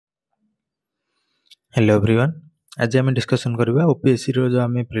Hello everyone. आज आम discussion करवा ओपीएससी रो जो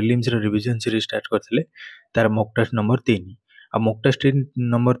आम प्रिलिम्स रो रिवीजन सीरीज स्टार्ट करथिले तार मॉक टेस्ट नंबर 3 आ मॉक टेस्ट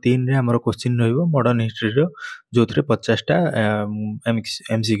नंबर 3 रे हमर क्वेश्चन रहइबो मॉडर्न हिस्ट्री रो जोथरे 50 टा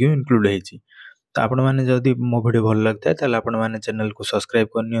एमसीक्यू इंक्लूड हेछि। तो आपण माने जदी मो वीडियो भल लगता है ताले आपण माने चैनल को सब्सक्राइब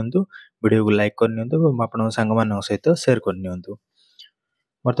कर नियंतु, वीडियो को लाइक कर नियंतु और आपण संग मानक सहित शेयर कर नियंतु।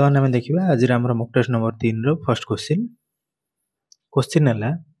 वर्तमान हम देखिबा आज हमर mock test number 3 row first question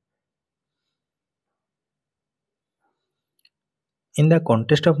हला In the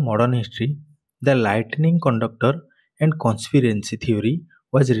context of modern history, the lightning conductor and conspiracy theory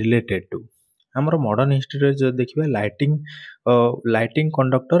was related to. हमर मॉडर्न हिस्ट्री रे जो देखिबा लाइटिंग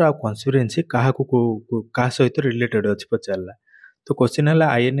कंडक्टर आ कन्स्पिरेसी का सहित रिलेटेड अछि पचारला। तो क्वेश्चन हला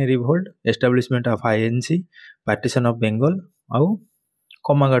INA revolt, establishment of INC, partition of Bengal आउ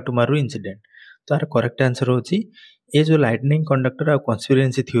कोमागाटुमारू इंसिडेंट। तो आर करेक्ट आंसर होची ए जो लाइटनिंग कंडक्टर आ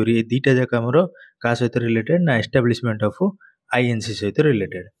कन्स्पिरेसी थ्योरी ए दीटा जाक हमर का सहित रिलेटेड ना एस्टैब्लिशमेंट ऑफ आईएनसी सहित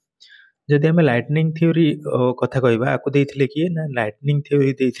रिलेटेड। जदि हमें लाइटनिंग थ्योरी कथा कहबा आकु देथिले किए ना लाइटनिंग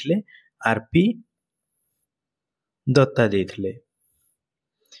थ्योरी देथिले आरपी दत्ता देथिले।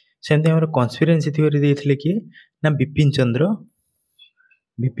 सेमते हमर कन्स्पिरेसी थ्योरी देथिले किए ना बिपिन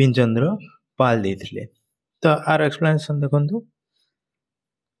चंद्र पाल देथिले। तो आर एक्सप्लेनेशन देखंतु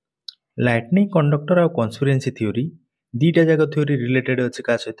लाइटनिंग कंडक्टर और कन्स्पिरेसी थ्योरी दीटा जाक थ्योरी रिलेटेड अछि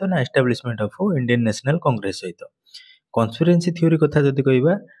का सहित ना establishment of Indian national Congress सहित। कन्स्पिरेसी थ्योरी कथा जदि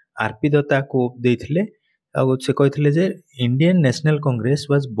कहबा आरपी दत्ता को देथिले आ से कहथिले जे Indian national Congress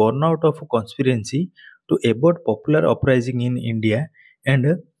was born out of conspiracy to abort popular uprising in India and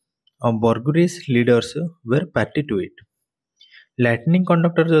बर्गुरिस leaders where party to it. Lightning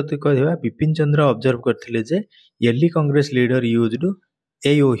conductor जदि कहबा बिपिन चंद्र ऑब्जर्व करथिले जे early Congress leader used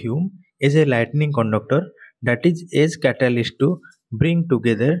AO Hume as a lightning conductor that is as catalyst to bring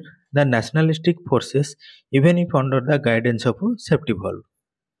together the nationalistic forces even if under the guidance of a safety valve.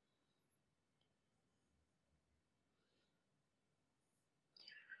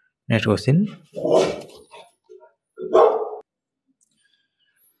 Next question.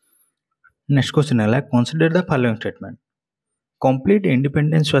 Next question is consider the following statement. Complete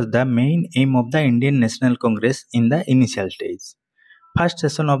independence was the main aim of the Indian National Congress in the initial stage. First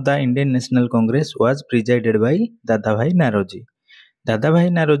session of the Indian National Congress was presided by Dadabhai Naoroji. Dadabhai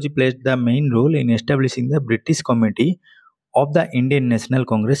Naoroji played the main role in establishing the British Committee of the Indian National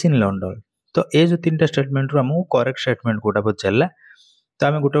Congress in London. तो ए जो तीन statement हमको correct statement Kota पचारला। तो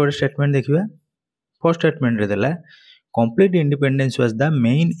आम गोटे गोटे statement देखिबा। First statement रे देला complete independence was the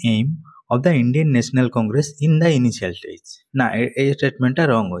main M of the Indian national Congress in the initial stage. ना ए स्टेटमेंटा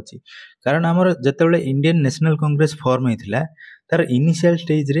रॉन्ग अछि कारण हमर जतेबेले इंडियन नेशनल कांग्रेस फॉर्म हेतिला तार इनिशियल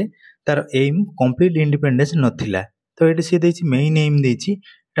स्टेज रे तार एम कंप्लीट इंडिपेंडेंस नथिला। तो एटी से देछि मेन एम देछि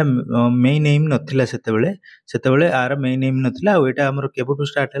एटा main M नथिला सेतेबेले are main M नथिला। आ एटा हमर केबोटू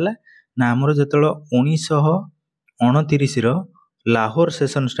स्टार्ट हला ना हमर जतेबेले 1929 रो लाहौर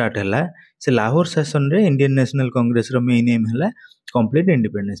सेशन स्टार्ट हला। से लाहौर सेशन रे इंडियन नेशनल कांग्रेस रो मेन एम हला कंप्लीट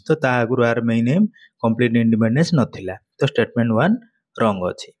इंडिपेंडेंस। तो ता आगुर are main M complete independence नथिला। तो स्टेटमेंट 1 रॉन्ग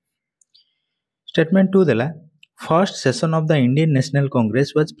अछि। स्टेटमेंट 2 देला first session of the Indian national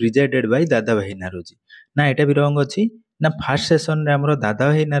Congress was presided bye Dadabhai Naoroji. ना एटा भी रॉन्ग अछि ना फर्स्ट सेशन रे हमरो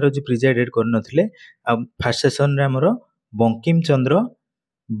दादाभाई नारोजी प्रिजाइडेड करनथिले। आ फर्स्ट सेशन रे हमरो बंकिम चंद्र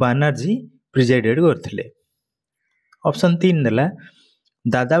बनर्जी प्रिजाइडेड करथिले। ऑप्शन 3 देला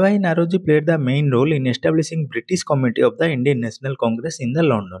Dadabhai Naoroji played the main role in establishing British committee of the Indian national Congress in the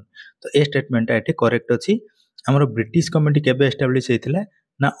London. तो ए स्टेटमेंट एटी करेक्ट अछि। हमरो ब्रिटिश कमिटी केबे एस्टैब्लिश हेतिला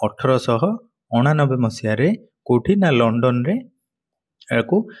ना 1899 मसिया रे कोठी ना लंडन रे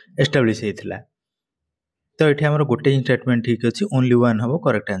एको एस्टैब्लिश हेतिला। तो एठी हमरो गोटे ही स्टेटमेंट ठीक अछि, ओनली वन हबो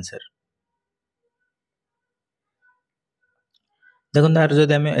करेक्ट आंसर। देखन तार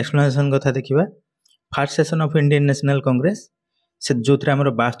जदि हम एक्सप्लेनेशन कथा देखिबा first session of Indian national Congress से जोथरे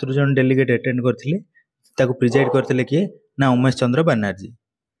हमरो 72 जन डेलीगेट अटेंड करथिले ताको प्रिजाइड करथिले किए ना उमेश चंद्र बनर्जी।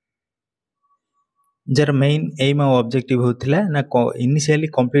 जर मेन एम और ऑब्जेक्टिव होथिला ना इनिशियली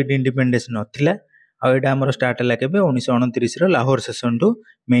कंप्लीट इंडिपेंडेंस नथिला। आ एटा हमर स्टार्ट हला केबे 1929 रो Lahore session to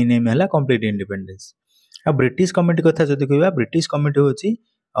main M हला कंप्लीट इंडिपेंडेंस। आ ब्रिटिश कमिटी कथा जदि कहबा ब्रिटिश कमिटी होची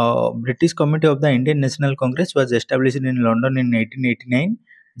British committee of the Indian national Congress was established in London in 1889।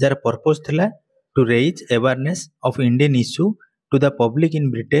 Jar purpose थिला to raise awareness of Indian issue to the public in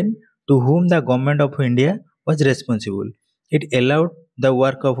Britain to whom the government of India was responsible. It allowed the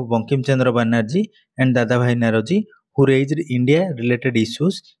work of Bankim Chandra Banerjee and Dadabhai Naoroji who raised India related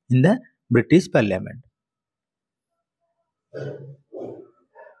issues in the British Parliament.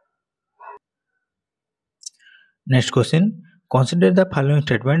 Next question. Consider the following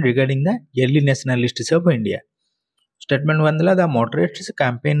statement regarding the early nationalists of India. Statement 1 the moderates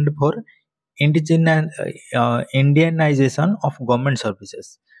campaigned for Indianization of government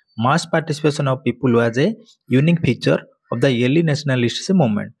services. Mass participation of people was a unique feature of the early nationalist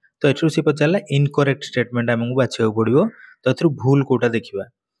movement. तो एठु से पचाला incorrect statement हमकु बाछिया पड़िबो तो एथु भूल कोटा देखिबा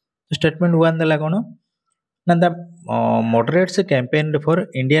तो statement 1 दला कोन ना the moderates campaign for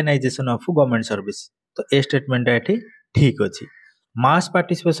Indianisation of government service तो ए statement एठी ठीक अछि mass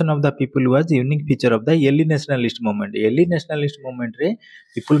participation of the people was unique feature of the early nationalist movement रे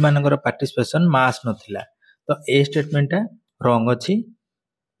people मानकर participation mass नथिला तो ए स्टेटमेंट रॉन्ग अछि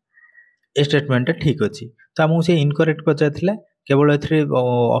ए स्टेटमेंट ठीक अछि तो हमहु से इनकरेक्ट पचाथिला केवल एथरे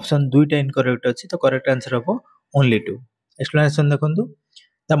ऑप्शन दुईटा इनकरेक्ट अछि तो करेक्ट आंसर हो ओनली 2 एक्सप्लेनेशन देखंतु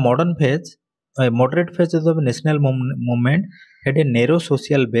the modern phase moderate phase of the national movement had a narrow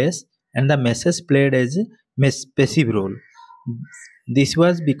social base and the masses played as a passive role. This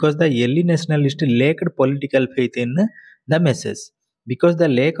was because the early nationalists lacked political faith in the masses. Because the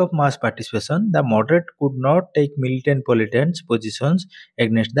lack of mass participation, the moderate could not take militant political positions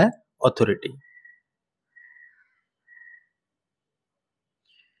against the authority.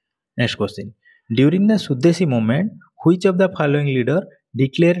 Next question. During the Swadeshi movement, which of the following leader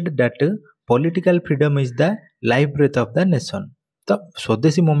declared that political freedom is the life breath of the nation? तो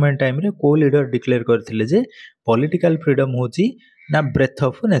स्वदेशी movement time रे को leader declare करथिले जे political freedom होची ना breath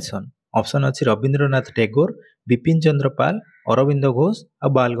of nation option अछि रविंद्रनाथ टैगोर बिपिन चंद्र पाल अरविंद घोष आ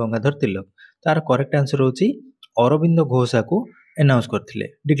बाल गंगाधर तिलक तार करेक्ट आंसर होची अरविंद घोष को अनाउंस करथिले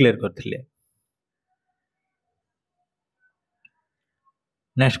डिक्लेयर करथिले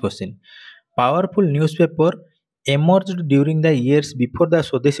next question powerful newspaper emerged during the years before the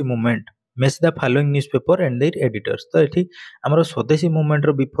Swadeshi movement match the following newspaper and their editors तो एठी हमरो स्वदेशी मूवमेंट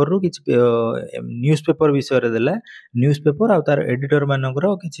रो बिफोर रो किछ न्यूज़पेपर विषय रे देला न्यूज़पेपर आ तार एडिटर मानकर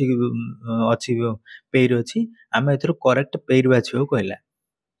किछ अछि पेज अछि आमे एथरो करेक्ट पेज बाछियो कहला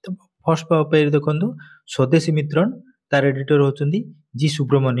तो फर्स्ट पेज देखंतु स्वदेशी मित्रण तार एडिटर होचंदी जी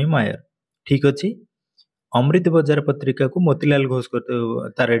सुब्रमण्यम आयर ठीक अछि अमृत बाजार पत्रिका को मोतीलाल घोष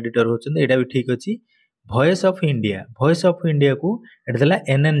तार एडिटर होचंदी एटा भी ठीक अछि वॉइस ऑफ इंडिया को एटला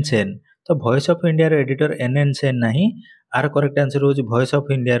एनएन सेन तो voice of India row editor NN Sen नाही आर करेक्ट आंसर होची वॉइस ऑफ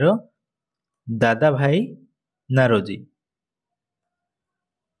इंडिया रो दादा भाई नारोजी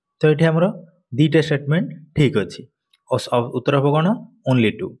तो एठी हमरो दीटा स्टेटमेंट ठीक अछि उत्तर हो कोन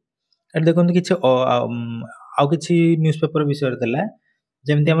ओनली 2 एट देखंतु किछ आ किछ न्यूज़पेपर विषय देला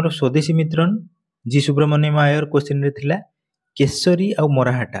जेमति हमरो स्वदेशी मित्रन जी सुब्रमण्यम आयर क्वेश्चन रे थिला केसरी आ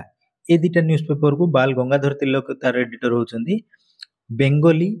मराठा ए दीटा न्यूज़पेपर को बाल गंगाधर तिलक तार एडिटर होचंदी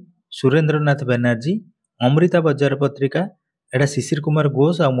बेंगोली सुरेंद्रनाथ बनर्जी अमृता बाजार पत्रिका एटा शिशिर कुमार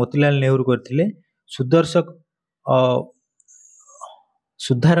घोष आ मोतीलाल नेहरू करथिले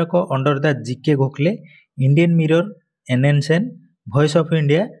सुधारक under the GK Gokhale Indian mirror NN Sen voice of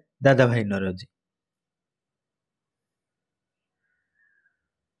India दादा भाई Naoroji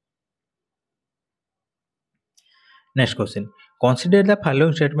next question consider the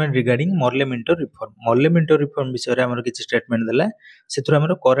following statement regarding parliamentary reform विषय रे हमर किछ स्टेटमेंट देला सेथुर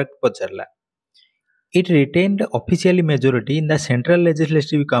हमर correct पचारला it retained officially majority in the central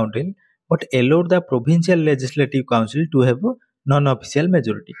legislative council but allowed the provincial legislative council to have non official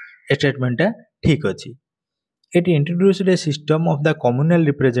majority statement ठीक अछि it introduced a system of the communal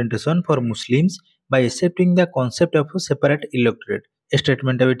representation for muslims by accepting the concept of a separate electorate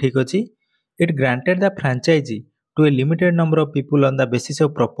statement भी ठीक अछि it granted the franchise to a limited number of people on the basis of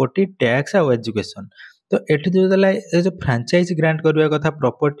property tax और education तो एठी जो दला ए जो franchise grant करबा कथा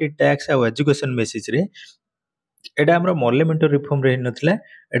प्रॉपर्टी टैक्स और एजुकेशन बेसिस रे एडा हमर पार्लियामेंटरी रिफॉर्म रे नथिला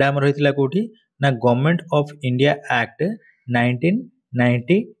एडा हमर होइतिला कोठी ना गवर्नमेंट ऑफ इंडिया एक्ट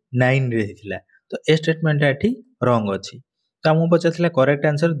 1999 रे हितिला तो ए स्टेटमेंट एठी रॉन्ग अछि तो हम पचाथिला करेक्ट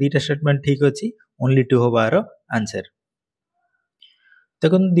आंसर दीटा स्टेटमेंट ठीक अछि ओनली 2 होबार आंसर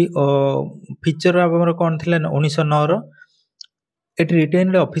देखन फीचर हमर कोन थिला 1909 रो it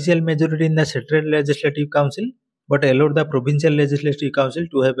retained official majority in the central legislative council but allowed the provincial legislative council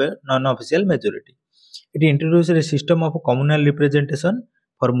to have a non-official majority. It introduced a system of communal representation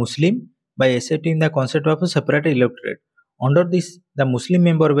for Muslim by accepting the concept of a separate electorate. Under this, the Muslim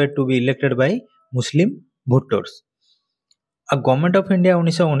members were to be elected by Muslim voters. A government of India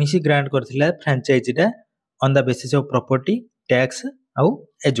 1919 grant करथिला franchise टा on the basis of property, tax और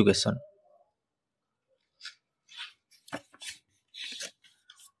education.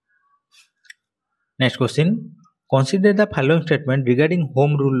 Next question. Consider the following statement regarding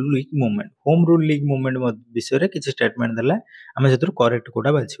Home Rule League movement. Home Rule League movement विषय रे किछि statement देला हमें जतुर correct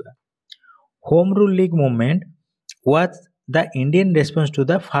Kota बाछिबा. Home Rule League movement was the Indian response to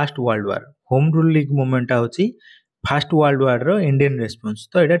the first world war home rule league movement होची first world war रो Indian response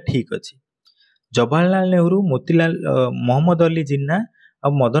तो एटा ठीक अछि जवाहरलाल नेहरू मोतीलाल मोहम्मद अली जिन्ना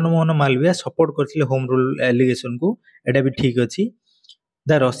और मदन मोहन मालवीय सपोर्ट करथिले होम रूल एलिगेशन को एटा भी ठीक अछि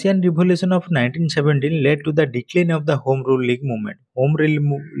the Russian revolution of 1917 led to the decline of the home rule league movement home rule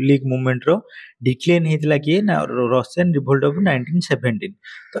league movement row decline हेतला कि ना रशियन रिवोल्ट ऑफ 1917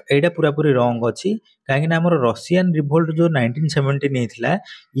 तो एटा पूरा पूरी रॉन्ग अछि काहे ना हमर रशियन रिवोल्ट जो 1917 हेतला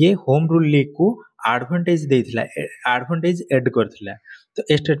ये होम रूल लीग को एडवांटेज देथिला एडवांटेज ऐड करथिला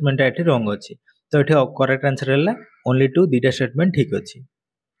तो ए स्टेटमेंट एठी रॉन्ग अछि तो एठी करेक्ट आंसर हला ओनली टू दीटा स्टेटमेंट ठीक अछि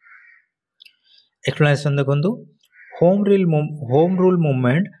एक्सप्लेनेशन देखंतु होम रूल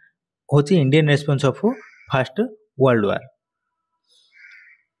मूवमेंट होची Indian response of first world war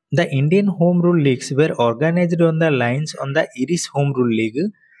the Indian home rule leagues where organised on the lines on the Irish home rule league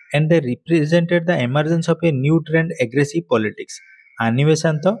and they represented the emergence of a new trend aggressive politics आनी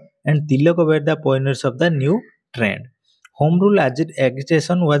बेसांत and Tilak where the पॉइनर्स of the new trend home rule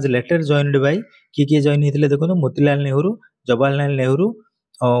agitation was later joined bye किए join हेतिले देखो मोतीलाल नेहरू जवाहरलाल नेहरू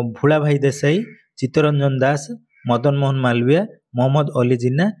भोला भाई देसाई चित्तरंजन दास मदन मोहन मालवीय मोहम्मद अली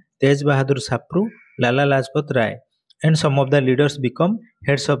जिन्ना तेज बहादुर साप्रू Lala Lajpat Rai and some of the leaders become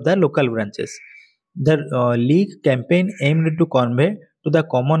heads of the local branches the league campaign aimed to convey to the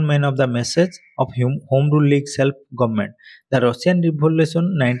common man of the message of home rule league self government the Russian revolution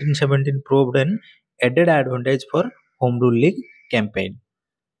 1917 proved an added advantage for home rule league campaign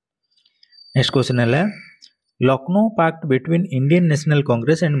next question है Lucknow pact between Indian National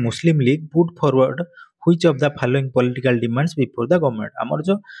Congress and Muslim League put forward which of the following political demands before the government हमर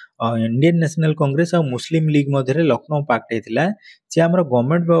जो Indian national Congress और मुस्लिम league मध्य लखनऊ पाक्ट हेतिला जे हमर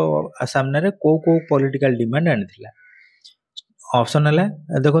government सामने रे को political demand आनिथिला option हला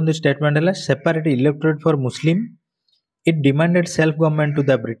देखो स्टेटमेंट हला separate electorate for Muslim it demanded self government to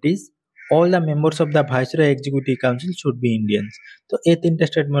the British all the members of the viceroy executive council should be Indians तो ए तीनटा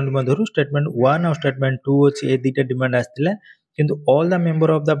स्टेटमेंट मधुर स्टेटमेंट 1 और स्टेटमेंट 2 अछि ए दीटा डिमांड आस्तिला किंतु all the member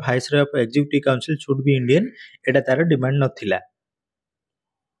of the viceroy of executive council should be Indian एटा तार demand नथिला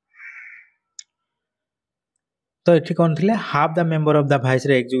तो एठी कोन थिले half the member of the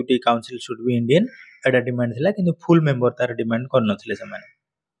viceroy executive council should be Indian Etah demand थिला किंतु फुल मेंबर तार डिमांड कर नथिले समान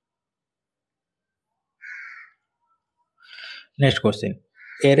next question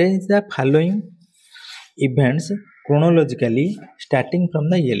arrange the following events chronologically starting from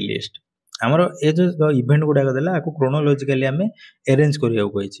the earliest हमरो ए जो इवेंट गुडा देला आको क्रोनोलॉजिकली हमें अरेंज करिया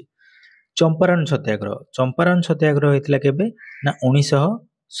कहिछि चंपारण सत्याग्रह हेतिला केबे ना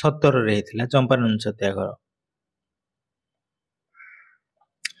 1917 रे हेतिला चंपारण सत्याग्रह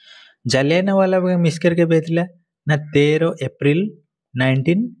जालियानवाला बाग मिस्कर केबे हेतिला ना 13 अप्रैल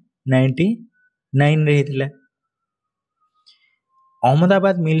 1999 रे हेतिला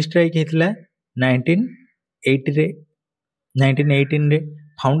अहमदाबाद मिल स्ट्राइक हेतिला 1918 रे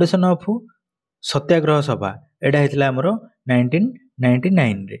फाउंडेशन ऑफ सत्याग्रह सभा एडा हेतिला हमरो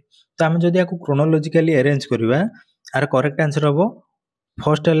 1999 रे तो हम जदी आको क्रोनोलॉजिकली अरेंज करबा आर करेक्ट आंसर हबो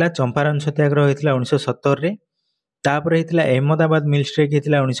फर्स्ट हला चंपारण सत्याग्रह हेतिला 1917 रे तापर हेतिला अहमदाबाद मिल स्ट्राइक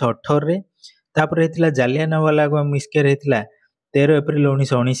हेतिला 1918 रे तापर हेतिला जालियानवाला बाग मिस्कर हेतिला 13 अप्रैल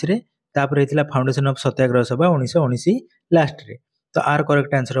 1919 रे तापर हेतिला फाउंडेशन ऑफ सत्याग्रह सभा 1919 लास्ट रे तो आर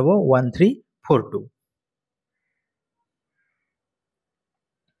करेक्ट आंसर हबो 1342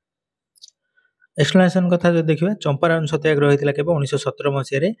 एक्सप्लेनेशन कथा जो देखिबा चंपारण सत्याग्रह हेतिला केबे 1917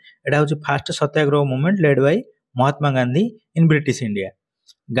 मसिया रे एडा होची first Satyagraha movement led by Mahatma Gandhi in British India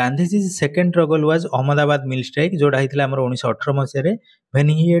Gandhiji second struggle was Ahmedabad mill strike जोडा हेतिला हमर 1918 मसिया रे when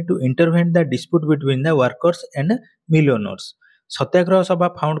he had to intervene the dispute between the workers and mill owners सत्याग्रह सभा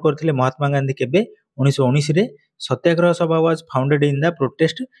फाउंड करथिले महात्मा गांधी केबे 1919 रे सत्याग्रह सभा was founded in the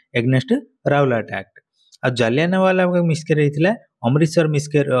protest against राउलाट act uh Jallianwala Bagh mixer हेतिला Amritsar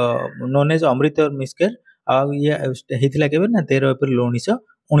mixer known as Amritsar mixer आ ये हेतिला केबे ना 13 अप्रैल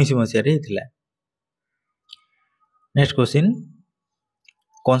 1919 मसिया रे हेतिला next question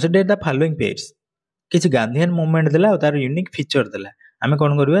consider the following page किछ गांधीयन मूवमेंट देला और तार यूनिक फीचर देला हमें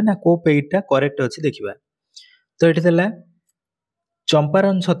कोन करबा ना को पेजटा करेक्ट अछि देखिबा तो एठी देला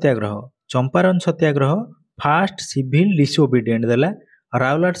चंपारण सत्याग्रह फास्ट सिविल डिसोबीडिएंट देला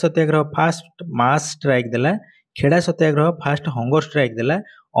राउलाट सत्याग्रह फास्ट मास स्ट्राइक देला खेड़ा सत्याग्रह फास्ट हंगर स्ट्राइक देला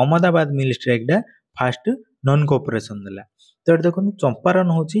अहमदाबाद मिल स्ट्राइक डा फास्ट नॉन कोऑपरेशन देला तो एठी देखो चंपारण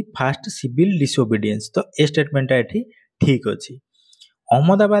होची फास्ट सिविल डिसोबीडिएंस तो ए स्टेटमेंट एठी ठीक अछि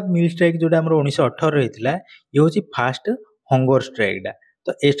अहमदाबाद मिल स्ट्राइक जोडा हमर 1918 रे हितला ये होची फास्ट हंगर स्ट्राइक डा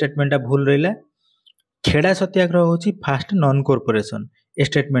तो ए स्टेटमेंट भूल रहिला खेड़ा सत्याग्रह होची फास्ट नॉन कोऑपरेशन ए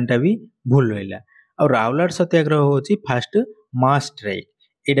स्टेटमेंट भी भूल रहिला और राउलाट सत्याग्रह होची फास्ट मास स्ट्राइक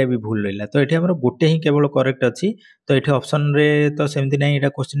एटा भी भूल रहिला तो एठी हमर गोटे ही केवल करेक्ट अछि तो एठी ऑप्शन रे तो सेमति नै एटा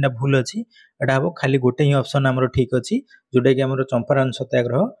क्वेश्चन टा भूल अछि एटा हबो खाली गोटे ही ऑप्शन हमर ठीक अछि जोटा कि हमर चंपारण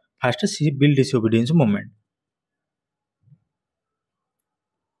सत्याग्रह fast civil disobedience movement.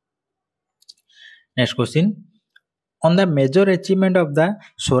 Next question on the major achievement of the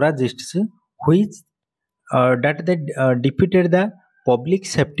Swarajist which that they defeated the public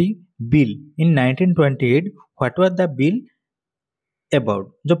safety bill in 1928 what was the bill about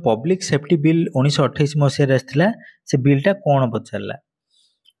जो public safety bill 1928 मसीह रे आस्थिला से bill टा कोन पचारला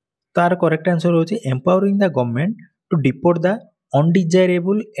तार correct answer होची empowering the government to deport the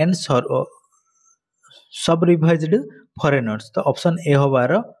undesirable and sub-revised foreigners तो option A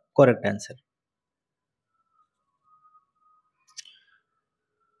होबार correct answer.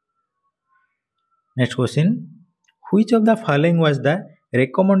 Next question which of the following was the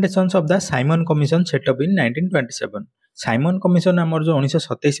recommendations of the Simon Commission set up in 1927 Simon Commission हमर जो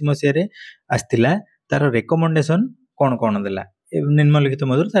 1927 मसीह रे आस्थिला तार recommendation कोन कोन देला निम्नलिखित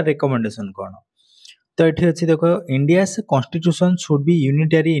मधुर तार recommendation कोन तो एठी अछि देखो India's constitution should be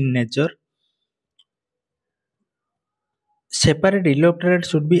unitary in nature separate electorate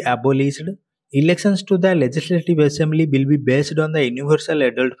should be abolished elections to the legislative assembly will be based on the universal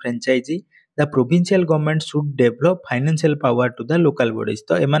adult franchise the provincial government should develop financial power to the local bodies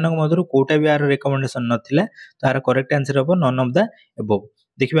तो एमानक मधुर कोटा भी are recommendation नथिला तो are correct answer हो none of the above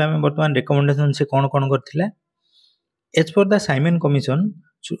देखिबा हम वर्तमान recommendation से कोन कोन करथिला as per the Simon Commission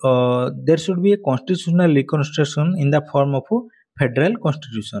there should be a constitutional reconstruction in the form of a federal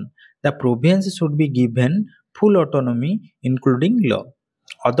constitution the province should be given full autonomy including law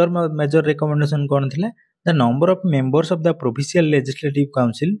other major recommendation कोन थिला the number of members of the provincial legislative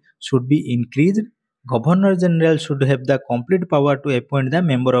council should be increased governor general should have the complete power to appoint the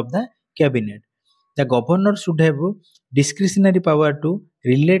member of the cabinet the governor should have discretionary power to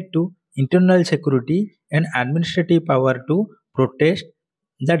relate to internal security and administrative power to protest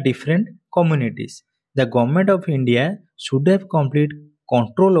the different communities the government of India should have complete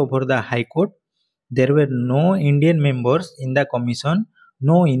control over the high court there were no Indian members in the commission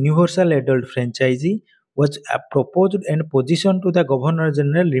no universal adult franchise was proposed and position to the governor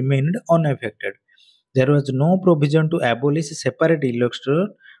general remained unaffected there was no provision to abolish separate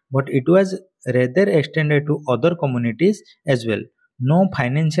electorate but it was rather extended to other communities as well no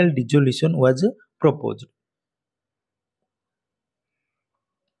financial dissolution was proposed.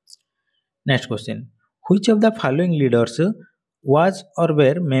 Next question which of the following leaders was or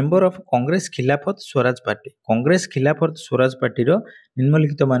were member of Congress Khilafat Swaraj Party Congress Khilafat Swaraj Party रो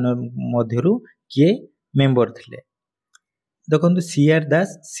निम्नलिखित मान मध्यरु किए member थिले देखंतु CR दास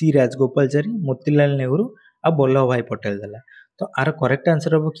सी राजगोपालचारी मोतीलाल नेहरू आ वल्लभ भाई पटेल देला तो are correct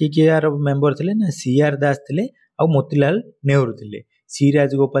answer हो कि आर मेंबर थिले ना सीआर दास थिले आ मोतीलाल नेहरू थिले सी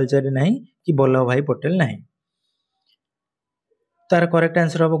राजगोपालचारी नाही कि वल्लभ भाई पटेल नाही तार करेक्ट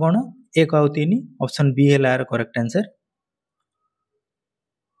आंसर हो कोन 1 और 3 ऑप्शन बी है आर करेक्ट आंसर।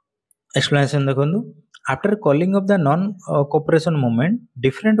 Explanation देखो after calling of the non-cooperation movement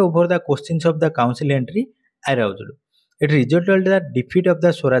different over the questions of the council entry aroused it resulted the defeat of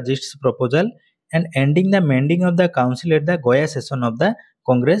the Swarajists proposal and ending the mending of the council at the Goya session of the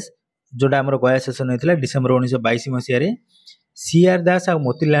Congress जोटा हमर गोया session होइतिला December 1922 मसिया रे CR दास आ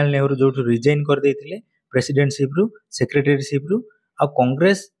मोतीलाल नेहरू जो resign कर देथिले presidentship रु secretaryship रु आ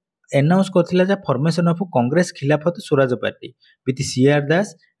Congress announce करथिला J formation of Congress खिलाफत Swaraj party with CR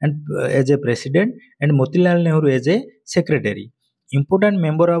Das and as a president and Motilal Nehru as a secretary important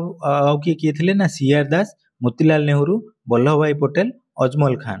member of किए थिले ना सीआर दास मोतीलाल नेहरू वल्लभ भाई Patel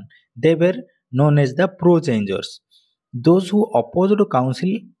Ajmal Khan they were known as the pro changers those who opposed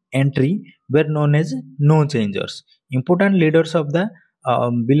council entry were known as no changers important leaders of the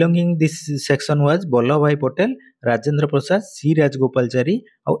belonging this section was Vallabh भाई पटेल राजेंद्र प्रसाद सी राजगोपालचारी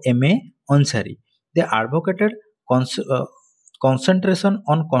और MA Ansari they advocated concentration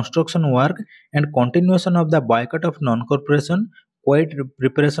on construction work and continuation of the boycott of non-corporation quiet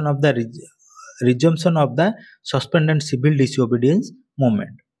preparation of the resumption of the suspended civil disobedience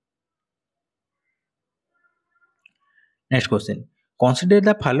movement. Next question. Consider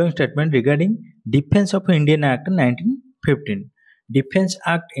the following statement regarding Defense of Indian Act 1915. Defense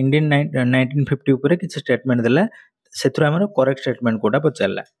Act Indian 1950 ऊपर किसी statement देला सेथुरा हमर correct statement Kota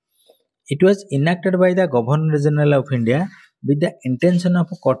पचारला. It was enacted by the Governor General of India with the intention of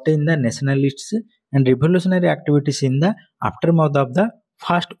curtailing the nationalists and revolutionary activities in the aftermath of the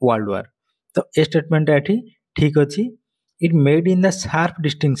First World War. तो ये statement एठी ठीक अछि. It made in the sharp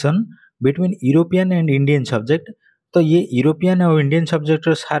distinction between European and Indian subject. तो ये European और Indian subject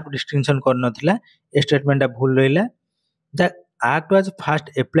रो sharp distinction करन थिला ए statement भूल रहा the act was first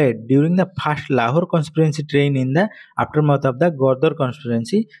applied during the first Lahore conspiracy train in the aftermath of the Gwadar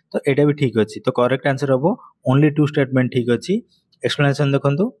conspiracy तो एटा भी ठीक अछि तो करेक्ट आंसर हबो ओनली टू स्टेटमेंट ठीक अछि एक्सप्लेनेशन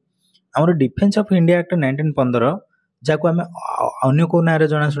देखंतु हमर डिफेंस ऑफ इंडिया एक्ट 1915 जाको हमें अन्य को नारे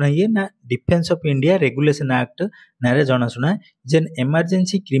जणा सुना ये ना defence of India regulation act नारे जणा सुना जेन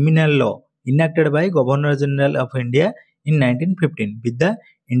emergency criminal law enacted by Governor General of India in 1915 with the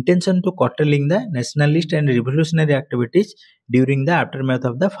intention to curtailing the nationalist and revolutionary activities during the aftermath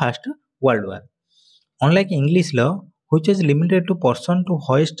of the First World War. Unlike English law, which is limited to person to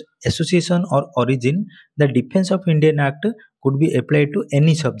hoist, association or origin, the Defence of Indian Act could be applied to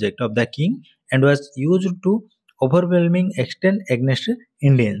any subject of the king and was used to overwhelming extent against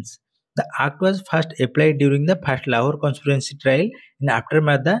Indians. The act was first applied during the first Lahore conspiracy trial in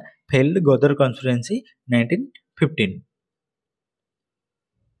aftermath the failed Gwadar conspiracy 1915.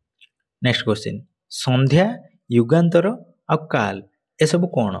 Next question. संध्या युगांतर और काल ए सब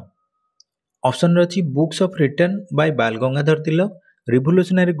कौन option रही books of return bye बाल Gangadhar Tilak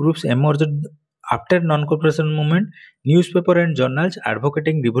revolutionary groups emerged after non corporation movement newspaper and journals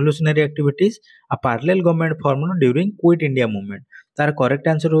advocating revolutionary activities uh parallel government formed during quit India movement तार correct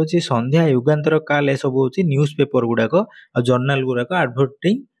answer होची संध्या युगांतर काल ए सब होची न्यूज़पेपर गुडाक और journal गुडाक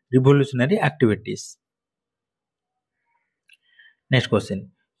advocating revolutionary activities. Next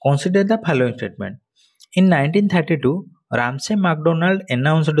question. Consider the following statement. In 1932, Ramsay MacDonald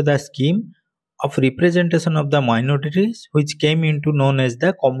announced the scheme of representation of the minorities which came into known as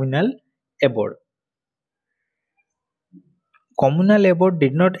the communal abode. Communal abode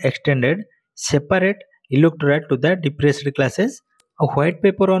did not extended separate electorate to the depressed classes. A white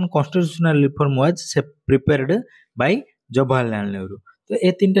paper on constitutional reform was prepared by Jawaharlal Nehru. तो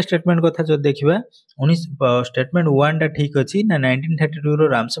ए तीनटा statement कथा जो देखिबा 19 statement 1 टा ठीक अछि ना 1932 रो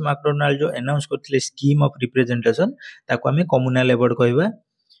Ramsay McDonald जो अनाउंस करथिले स्कीम ऑफ रिप्रेजेंटेशन ताको हमें कम्युनल एबोर्ड कहबा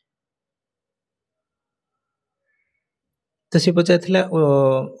तो से पचाथिला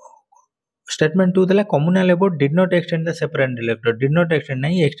स्टेटमेंट 2 देला communal abode did not extend the separate electorate did not extend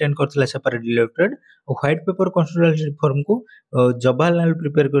नहीं एक्सटेंड करथिला सेपरेट इलेक्टोरेट और व्हाइट पेपर कॉन्स्टिट्यूशनल रिफॉर्म को जवाहरलाल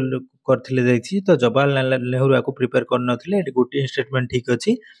प्रिपेयर करथिले जाईछि तो जवाहरलाल नेहरू आको प्रिपेयर कर नथिले एटी गोटी स्टेटमेंट ठीक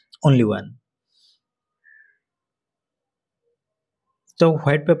अछि ओनली वन तो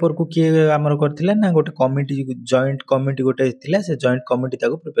व्हाइट पेपर को किए हमर करथिला ना गोटे कमिटी जॉइंट कमिटी गोटे थिला से जॉइंट कमिटी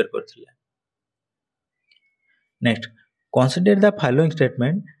ताको prepare करथिला. Next consider the following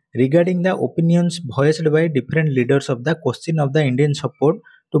statement regarding the opinions voiced by different leaders of the question of the Indian support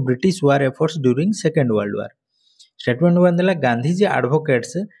to British war efforts during Second World War. Statement 1 dela Gandhiji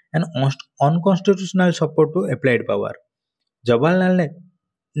advocates an unconstitutional support to applied power. Jawaharlal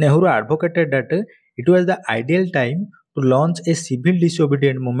Nehru advocated that it was the ideal time to launch a civil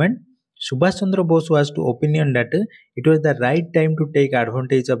disobedient movement. Subhash Chandra Bose was to opinion that it was the right time to take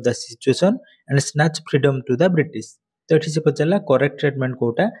advantage of the situation and snatch freedom to the British. तो ये से पचला correct statement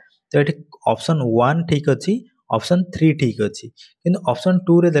Kota तो ये option 1 ठीक अछि option 3 ठीक अछि किंतु ऑप्शन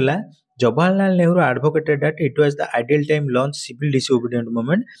 2 रे देला Jawaharlal Nehru advocated that it was the ideal time launch civil disobedient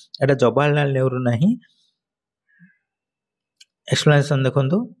movement एटा जवाहरलाल नेहरू नहीं एक्सप्लेनेशन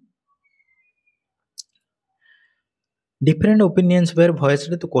देखंतु different opinions were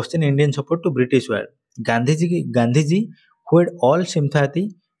voiced to question Indian support to British war. Gandhiji who had all sympathy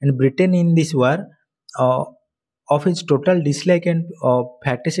and Britain in this war of his total dislike and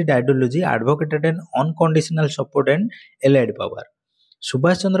fascist ideology advocated an unconditional support and allied power.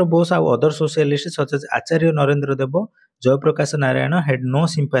 Subhash Chandra Bose and other socialists such as Acharya Narendra Deva, Jayaprakash Narayana had no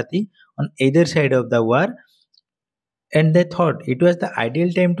sympathy on either side of the war and they thought it was the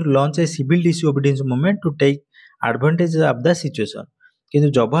ideal time to launch a civil disobedience movement to take advantage of the situation. किंतु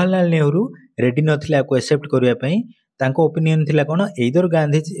Jawaharlal Nehru ready नथिला को accept करिया पई तांको opinion थिला कोन either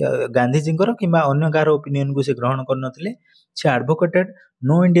गांधीजींकर किबा अन्य car opinion को से ग्रहण कर नथिले से advocated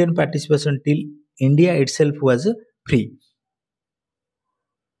no Indian participation till India itself was free.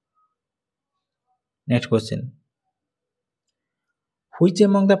 Next question which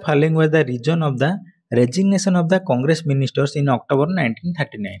among the following was the reason of the resignation of the Congress ministers in October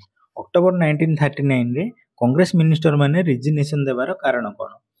 1939. October 1939 रे Congress minister माने resignation देबार कारण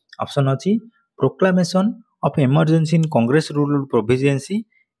कोन option अछि proclamation of emergency in Congress ruled presidency,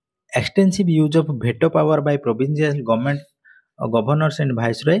 extensive use of veto power by provincial government governors and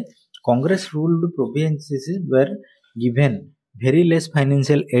viceroy. Congress ruled provinces were given very less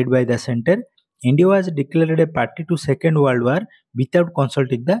financial aid by the center. India was declared a party to Second World War without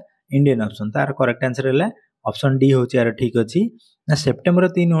consulting the Indian option. तार correct answer है option D होची यार ठीक अछि ना September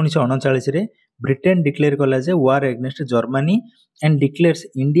 3 1939 रे Britain declare कला जे war against Germany and declares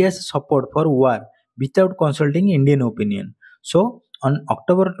India's support for war without consulting Indian opinion. So on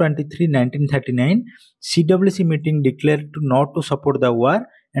October 23, 1939, CWC meeting declared not to support the war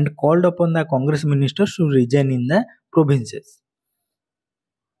and called upon the Congress ministers to resign in the provinces.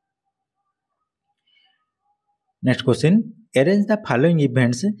 Next question, arrange the following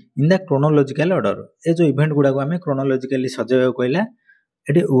events in the chronological order. ए जो event गुडा को हमें chronologically सजाइबा कहला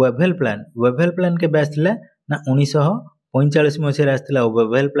eighty वेभेल plan के base थिला ना 1945 मसिया आस्थिला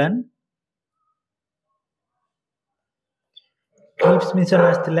वेभेल plan. Cripps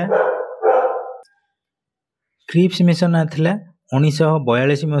mission आथिला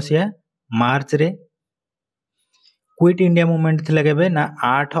 1942 मसिया मार्च रे. Quit India movement थिला केबे ना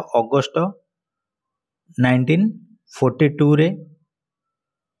 8 अगस्त 1942 रे.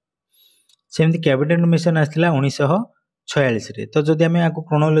 सेमती कैबिनेट मिशन आथिला 1946 रे. तो जदि हमें आको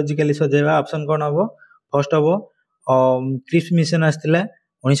क्रोनोलॉजिकली सजेबा ऑप्शन कोन हबो? फर्स्ट हबो क्रिप्स मिशन आथिला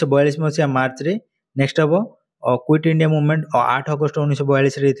 1942 मसिया मार्च रे. नेक्स्ट हबो क्विट इंडिया मूवमेंट 8 अगस्त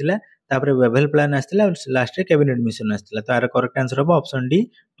 1942 रे थिला. तापरे वेभेल प्लान आथिला और लास्ट रे कैबिनेट मिशन आथिला. तो आर करेक्ट आंसर हबो option D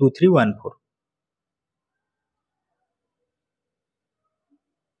 2314.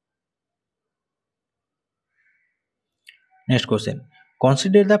 Next question,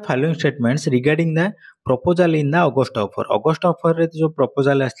 consider the following statements regarding the proposal in the August offer. August offer रे जो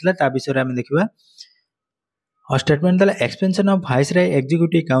proposal आस्थिला ता विषय रे हम देखिबा. स्टेटमेंट दला expansion of Viceroy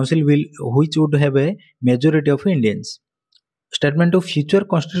Executive Council will which would have a majority of Indians. Statement of future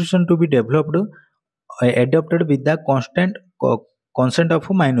constitution to be developed adopted with the consent of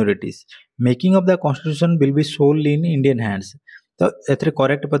minorities. Making of the constitution will be solely in Indian hands. तो एथरे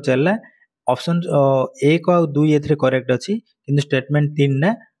correct पचला option 1 और 2 एथरे correct अछि किंतु statement 3 ना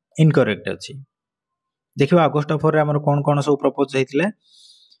incorrect अछि. देखिबा अगस्त offer रे हमर कोन कोन सब propose हेतिला.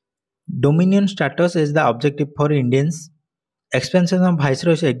 Dominion status is the objective for Indians. Expansion of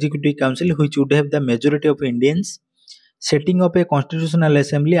Viceroy's Executive Council which would have the majority of Indians. Setting up a constitutional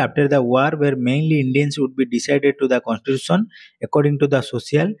assembly after the war where mainly Indians would be decided to the constitution according to the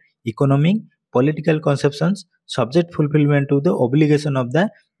social, economic, political conceptions, subject fulfillment to the obligation of the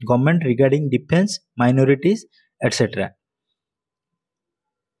government regarding defense, minorities, etc.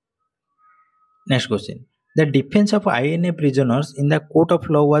 Next question. The defense of INA prisoners in the court of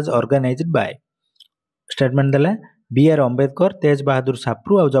law was organized by. Statement दला B.R. Ambedkar, तेज बहादुर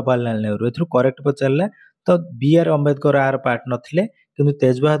साप्रू और Jawaharlal Nehru. एथु correct पचला. तो B.R. Ambedkar are part नथिले किंतु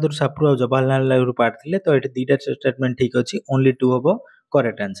तेज बहादुर साप्रू और Jawaharlal Nehru part थिले. तो eighty दीटा statement ठीक अछि. Only 2 हबो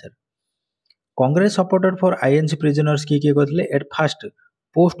correct answer. Congress supported for INC prisoners की कहले at first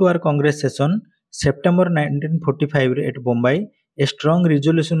post war Congress session September 1945 रे eight Bombay. A strong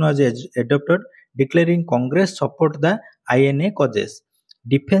resolution was adopted declaring Congress support the INA causes.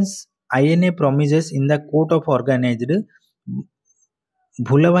 Defense INA promises in the court of organized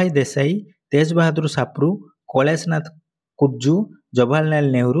Bhulabhai Desai, Tej Bahadur Sapru, Kailashnath Kurju, Jawaharlal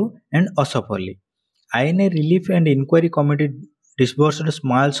Nehru and Asaf Ali. INA Relief and Inquiry Committee disbursed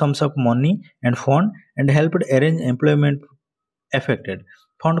small sums of money and fund and helped arrange employment affected.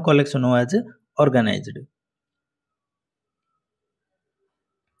 Fund collection was organized.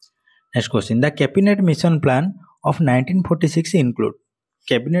 Next question. The cabinet mission plan of 1946 include.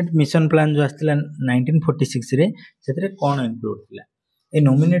 Cabinet mission plan जो आस्थिला 1946 रे सेतरे कोन include थिला. A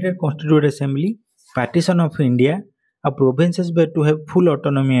nominated constituent assembly, partition of India, a provinces were to have full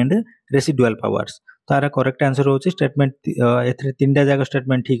autonomy and residual powers. Tara correct answer होची statement एथरे तीनटा जागा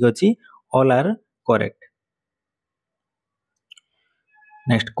statement ठीक अछि. All are correct.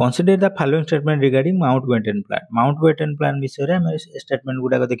 Next, consider the following statement regarding Mountbatten plan. Mountbatten plan विषय रे हम statement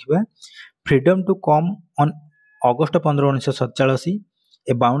गुडा को देखिबा. Freedom to come on August 15 1947.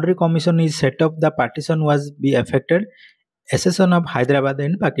 A boundary commission is set up. The partition was be affected. Assertion of Hyderabad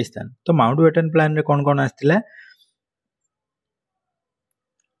and Pakistan. तो Mountbatten plan रे कोन कोन आस्थिला.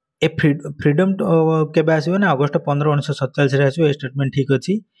 ए freedom केबे आसीबो ना अगस्त 15 1947 रे आसीबो. स्टेटमेंट ठीक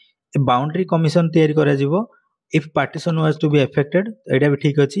अछि. ए बाउंड्री कमीशन तयारी करा जिवो if partition was to be affected. एटा भी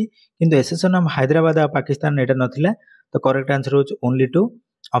ठीक अछि किंतु एसेशन ऑफ हैदराबाद और पाकिस्तान एटा नथिला. तो करेक्ट आंसर होच only 2.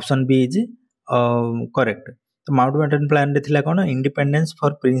 Option B is correct. तो माउंटबेटन प्लान रे थिला कोन independence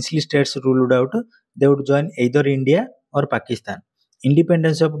for princely states ruled out. They would join either India और Pakistan.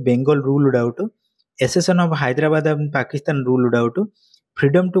 Independence of Bengal ruled out. Assertion of Hyderabad and Pakistan ruled out.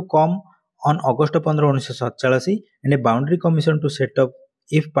 Freedom to come on August 15 1947 and A boundary commission to set up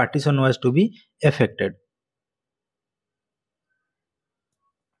if partition was to be affected.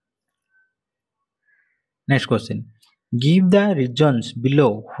 Next question. Give the reasons below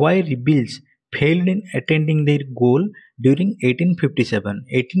why rebels failed in attaining their goal during 1857.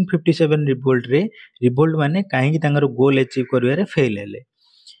 1857 revolt रे revolt माने काहे कि तांगर goal achieve करिवारे fail हेले.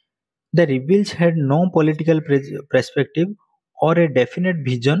 The rebels had no political perspective or a definite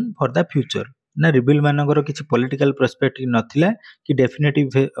vision for the future. ना rebuild मानकर किसी political perspective नथिला कि definitive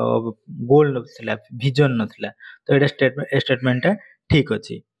गोल नथिला vision नथिला तो एटा स्टेटमेंट ठीक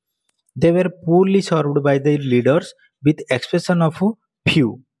अछि. They were poorly served by their leaders with exception of few.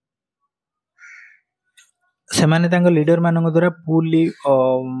 ସେମାନେ ତାଙ୍କ ଲିଡର ମାନଙ୍କ ଦ୍ୱାରା ପୁଲି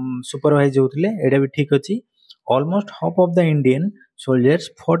ସୁପରଭାଇଜ ହେଉଥିଲେ ଏଇଟା ବି ଠିକ ଅଛି. Almost half of the Indian soldiers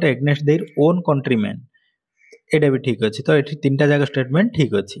fought against their own countrymen. ଏଇଟା ବି ଠିକ ଅଛି. ତ ଏଠି ତିନିଟା ଯାକ ଷ୍ଟେଟମେଣ୍ଟ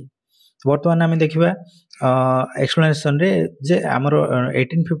ଠିକ ଅଛି. ବର୍ତ୍ତମାନ ଆମେ ଦେଖିବା ଏକ୍ସପ୍ଲାନେସନ ରେ ଯେ ଆମର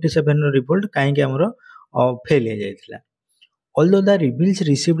 1857 ର ରିଭୋଲ୍ଟ କାହିଁକି ଆମର ଫେଲ ହେଇଯାଇଥିଲା. Although the rebels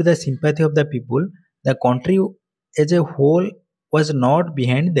received the sympathy of the people, the country as a whole was not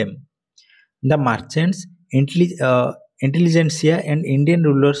behind them. The merchants, intelligentsia and Indian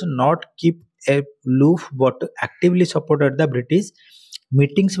rulers not keep aloof but actively supported the British.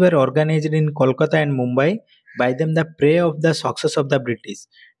 Meetings were organized in Kolkata and Mumbai by them the prey of the success of the British.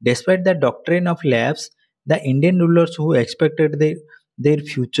 Despite the doctrine of lapse, the Indian rulers who expected their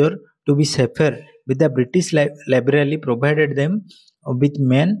future to be safer with the British liberally provided them with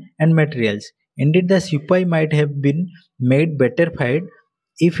men and materials. Indeed, the Sipai might have been made better fight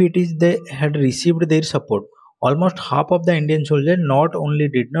if it is they had received their support. Almost half of the Indian soldiers not only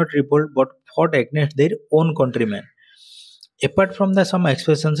did not revolt but fought against their own countrymen. Apart from the some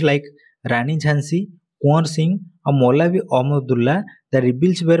expressions like Rani Jhansi, Kunwar Singh, or Maulavi Ahmadullah, the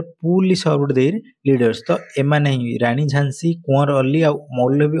rebels were poorly served their leaders. तो एमाने ही रानी झांसी कुंवर अली और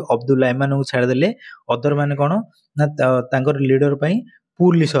मौलवी अब्दुल्ला एमाने को छाड़ देले other माने कोन ना तांकर लीडर पई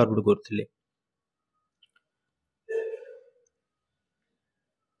poorly served करथिले.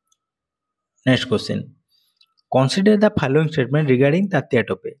 Next question. Consider the following statement regarding Tatya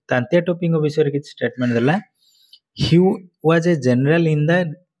Tope. Tatya Tope विषय रे किछ statement देला. He was a general in the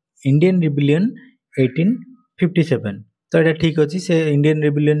Indian Rebellion 1857. तो एटा ठीक अछि से Indian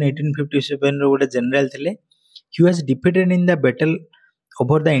Rebellion 1857 रो गोटे जनरल थिले. He was defeated in the battle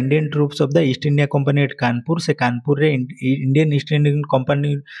over the Indian troops of the East India Company at Kanpur. से कानपुर रे Indian East Indian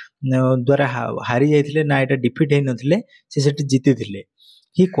Company द्वारा हारी जाइथिले ना एटा डिफीट हेइ नथिले से सेठी जीतिथिले.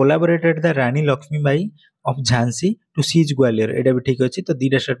 He collaborated the Rani Lakshmi Bai of Jhansi to siege Gwalior. एटा भी ठीक अछि. तो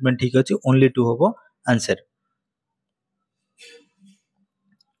दीटा स्टेटमेंट ठीक अछि. Only 2 होबो answer.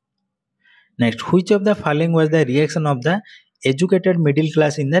 Next, which of the following was the reaction of the educated middle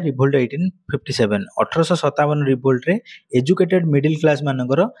class in the revolt 1857? 1857 revolt रे educated middle class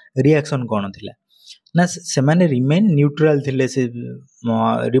मानकर reaction कोन थिला ना सेमाने remain neutral थिले से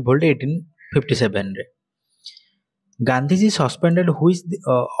revolt 1857 रे. Gandhiji suspended which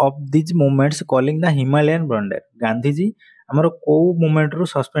of these movements calling the Himalayan blunder? Gandhiji हमरो को movement रो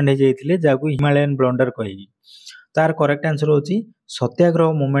suspend हे जाइथिले जाको हिमालयन ब्लंडर कहि. तार करेक्ट आंसर होची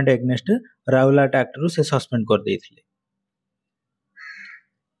सत्याग्रह मूवमेंट अगेंस्ट राउलाट एक्ट रु से सस्पेंड कर देथिले.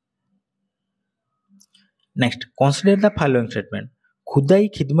 Next, consider the following statement. खुदाई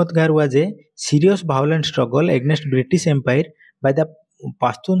खिदमतगार was a serious violent struggle against British empire by the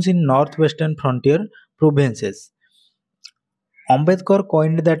Pashtuns in north western frontier provinces. Ambedkar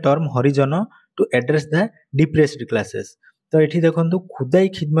coined the term Harijan to address the depressed classes. तो एठी देखंतु खुदाई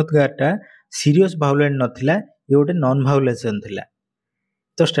खिदमतगारटा serious violent नथिला ये गोटे non violation थिला.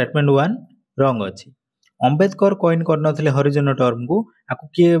 तो statement 1 wrong अछि. अंबेडकर कॉइन करनथिले हरिजन term को आकु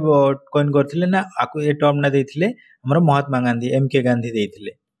के कॉइन करथिले ना आकु ए टर्म ना देथिले हमर महात्मा गांधी एमके गांधी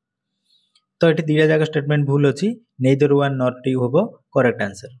देथिले. तो एठी दिया जागा स्टेटमेंट भूल अछि. नेदर 1 नॉट 2 होबो correct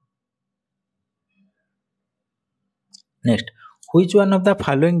answer. Next, which one of the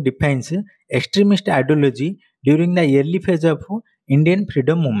following defines extremist ideology during the early phase of Indian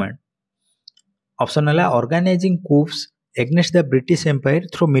freedom movement? Option है organizing coups against the British Empire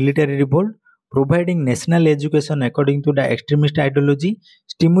through military revolt, providing national education according to the extremist ideology,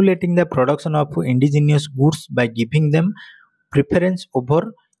 stimulating the production of indigenous goods by giving them preference over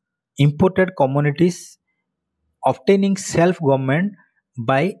imported commodities, obtaining self-government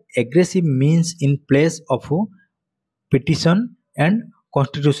by aggressive means in place of petition and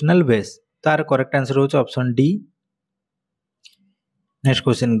constitutional ways. तार correct answer होच option D. Next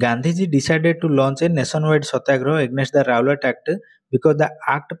question. Gandhiji decided to launch a nationwide satyagraha against the Rowlatt Act because the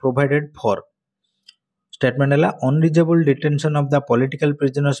act provided for. Statement है unreasonable detention of the political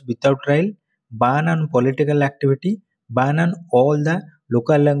prisoners without trial, ban on political activity, ban on all the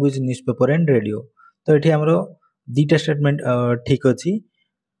local language newspaper and radio. तो एठी हमरो दीटा statement ठीक अछि.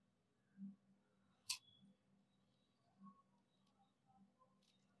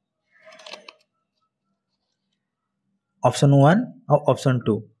 Option 1 और option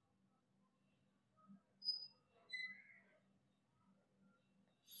 2.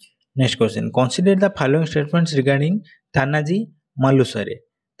 Next question. Consider the following statements regarding Tanaji Malusare.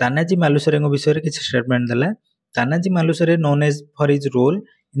 Tanaji Malusare को विषय रे किसी statement दला. Tanaji Malusare known as for his role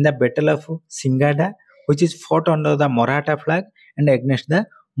in the Battle of Singada, which is fought under the Maratha flag and against the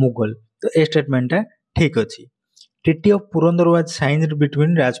Mughal. तो ए statement टा ठीक अछि. Treaty of Purandar was signed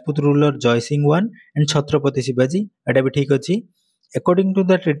between Rajput ruler Jai Singh I and Chhatrapati Shivaji. एटा भी ठीक अछि. According to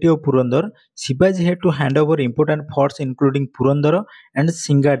the Treaty of Purandar, Shivaji had to hand over important forts including Purandar and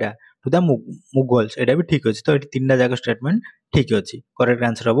Singada to the Mughals. एटा भी ठीक अछि. तो eighty तीनटा जाक statement ठीक अछि. Correct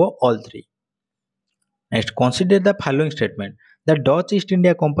answer हबो all three. Next, consider the following statement. The Dutch East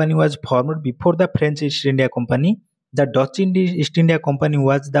India Company was formed before the French East India Company. The Dutch East India Company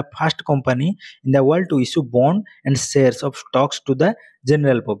was the first company in the world to issue bond and shares of stocks to the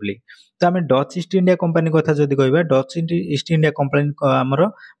general public. तो आम Dutch east India company कथा जदि कहबा Dutch east India company आमर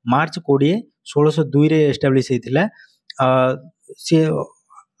मार्च 20 1602 रे establish हेतिला सी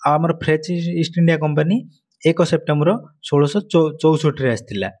आमर French east India company 1 September 1664 रे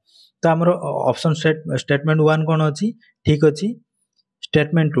आस्तिला. तो आमर ऑप्शन स्टेटमेंट 1 कोन अछि ठीक अछि.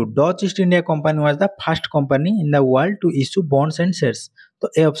 Statement 2. Dutch East India Company was the first company in the world to issue bonds and shares. तो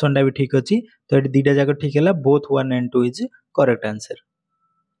ए ऑप्शन टा भी ठीक अछि. तो एटी दीटा जाक ठीक हैला. Both 1 and 2 is correct answer.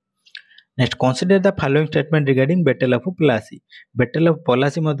 Next, consider the following statement regarding Battle of Plassey. Battle of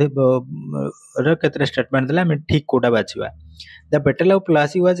Plassey मध्ये र केतरा स्टेटमेंट देला हम ठीक कोडा बाछिबा. The Battle of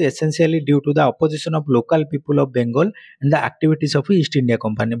Plassey was essentially due to the opposition of local people of Bengal and the activities of East India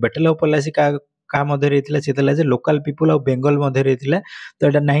Company. Battle of Plassey का मध्ये रहितला सेतला जे local people of Bengal मध्ये रहितला. तो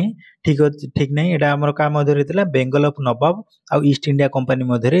एटा नाही ठीक नाही. एटा हमर का मध्ये रहितला Bengal of Nawab uh east India company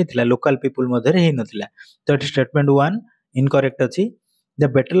मध्ये रहितला लोकल पीपल मध्ये रहि नथिला. तो एटा स्टेटमेंट 1 इनकरेक्ट अछि. The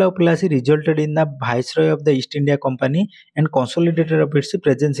Battle of Plassey resulted in the Viceroy of the East India Company and consolidated of its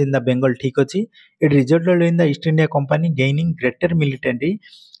presence in the Bengal. ठीक अछि. It resulted in the East India Company gaining greater military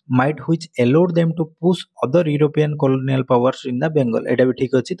might which allowed them to push other European colonial powers in the Bengal. एटा भी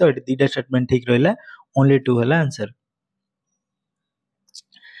ठीक अछि. तो एटा दीटा statement ठीक रहला. Only 2 हला answer.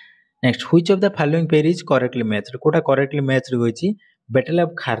 Next, which of the following pair is correctly matched? Kota correctly matched होइछि. Battle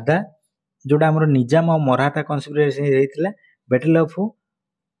of Kharda जोटा हमर निजाम और Maratha conspiracy रहितला. Battle of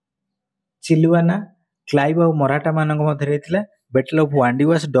चिलवाना Clive और मराठा मानक मध्य रहितला. बैटल ऑफ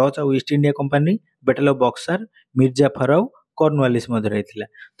वांडीवास डच और east India company. Battle of Buxar Mir Jafar और कॉर्नवालिस मध्य रहितला.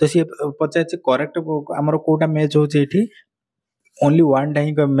 तो सी पचाचे करेक्ट हमर कोटा मैच होचे एठी ओनली वन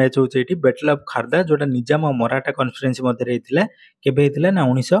टाइम का मैच होचे एठी. बैटल ऑफ खारदा जोटा निजाम और मराठा कॉन्फ्रेंस मध्य रहितला केबे हितला ना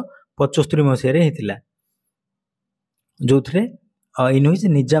 1975 मसिया रे हितला जोथरे in which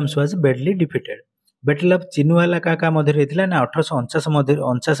Nizam was badly defeated. Battle of चिनवाला का मध्य रहितला ना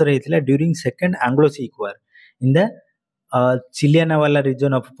 1849 रे हितला during second Anglo Sikh war in the चिलियानावाला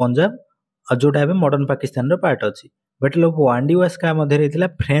reason of Punjab जोटा बे मॉडर्न पाकिस्तान रो पार्ट अछि. बैटल ऑफ वांडीवास का मध्य रहितला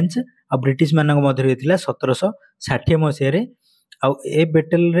फ्रेंच और ब्रिटिश मानक मध्य रहितला 1760 मसिया रे. आ ए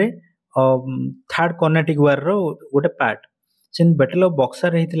बैटल रे थर्ड कर्नाटिक वार रो गोटे part. Sin battle of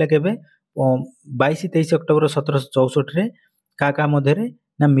Buxar रहितला केबे 22-23 अक्टोबर 1764 रे का मध्य रे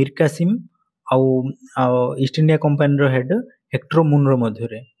ना मीर कासिम आउ ईस्ट इंडिया कंपनी रो हेड हेक्टर मुन रो मध्य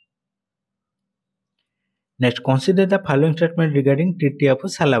रे. Next, consider the following statement regarding treaty of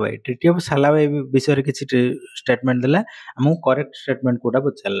सालाबाई. Treaty of सालाबाई विषय रे किछि स्टेटमेंट देला हमहु करेक्ट स्टेटमेंट कोडा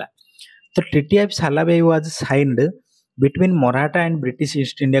बचला. तो treaty of सालाबाई was signed between Maratha and British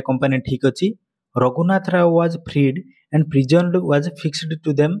east India company. ठीक अछि. Raghunath Rao was freed and प्रिजन्ड was fixed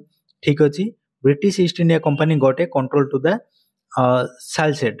to them. ठीक अछि. British east India company got a control to the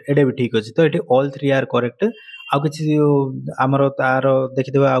Salcete. एटा भी ठीक अछि. तो एटी ऑल 3 आर करेक्ट. आ किछि हमरो तार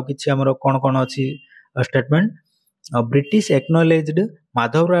देखिदेबा आ किछि हमरो कोन अछि statement. British acknowledged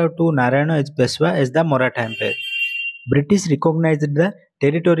Madhavrao to Narayan as Peshwa as the Maratha empire. British recognised the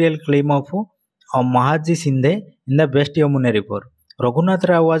territorial claim of Mahaji Shinde in the waste Yamuna river. Raghunath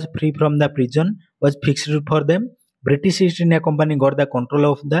Rao was free from the prison was fixed for them. British East India Company got the control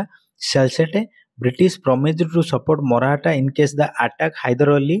of the Salsette. British promised to support Maratha in case the attack Hyder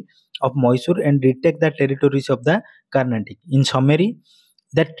Ali of Mysore and retake the territories of the Carnatic. In summary,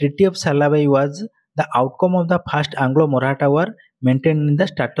 the Treaty of Salabai was the outcome of the first Anglo-Maratha war maintained in the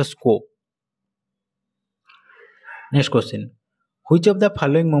status quo. Next question. Which of the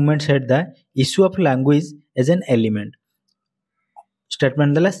following movements had the issue of language as an element?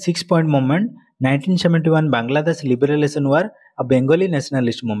 Statement dala 6 point movement 1971 Bangladesh liberation war a Bengali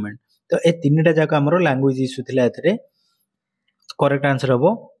nationalist movement. तो ए तीनटा जाका हमरो language issue थिला एतरे. Correct answer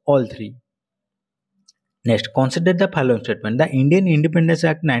हबो all 3. Next, consider the following statement. The Indian independence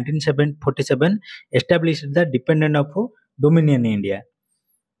act 1947 established the dependent of dominion India.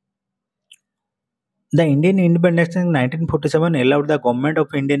 The Indian Independence Act 1947 allowed the Government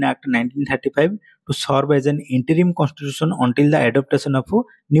of Indian Act 1935 to serve as an interim constitution until the adoption of a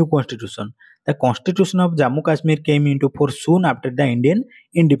new constitution. The Constitution of Jammu Kashmir came into force soon after the Indian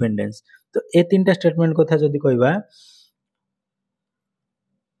independence. तो ए तीनटा statement कथा जदि कहबा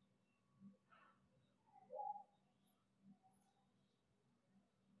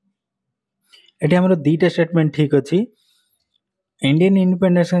एठी हमरो दीटा statement ठीक अछि Indian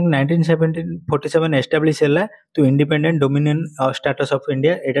independence act 1947 establish हैला to independent dominion status of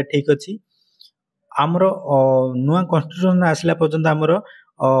India एटा ठीक अछि हमरो नुआ कॉन्स्टिट्यूशन आसला पर्यंत हमरो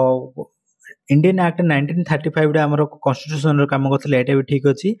इंडियन एक्ट 1935 रे हमरो कॉन्स्टिट्यूशन रो काम करथले एटा भी ठीक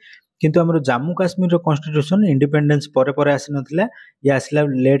अछि किंतु हमरो जम्मू काश्मीर रो कॉन्स्टिट्यूशन इंडिपेंडेंस परे परे आसी नथिला या आसला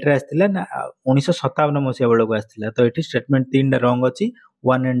लेट रे आस्थिला ना 1957 मसिया बेलको आस्थिला तो एठी स्टेटमेंट 3 टा रॉन्ग अछि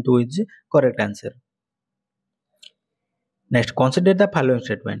 1 and 2 is correct answer. Next, consider the following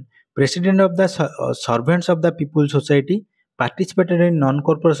statement. President of the Servants of the People Society participated in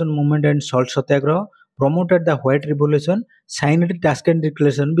non-corporation movement and salt satyagraha, promoted the White Revolution, signed Tashkent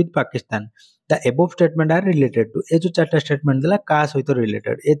Declaration with Pakistan. The above statement are related to ए जो चारटा statement दिला का सहित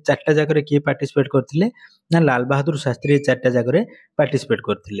related ए चारटा जगह रे के participate करथिले ना लाल बहादुर शास्त्री ए चारटा जगह रे पार्टिसिपेट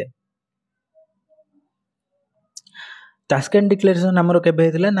करथिले तास्केंट डिक्लेरेशन हमरो केबे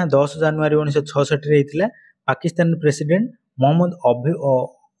हेतिला ना 10 जनवरी 1966 रे हेतिला Pakistan president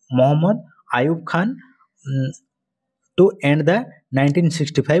Mohammad Ayub Khan to and the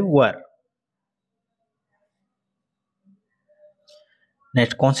 1965 war.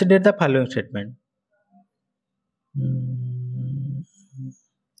 Next, consider the following statement.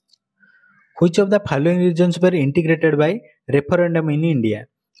 Which of the following regions were integrated by referendum in India?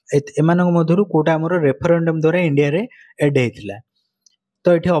 एमानक मधुरु Kota हमरो रेफरेंडम द्वारा इंडिया रे एड हेतिला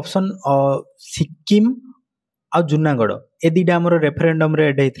तो एठी ऑप्शन सिक्किम आ जुनागढ़ ए दीटा हमरो रेफरेंडम रे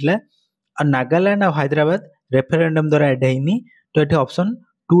एड हेतिला आ नागालैंड आ हैदराबाद रेफरेंडम द्वारा एड हेनी तो एठी ऑप्शन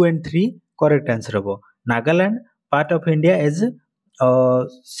 2 and 3 करेक्ट आंसर हबो Nagaland part of India is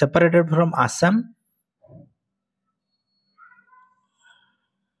separated from Assam.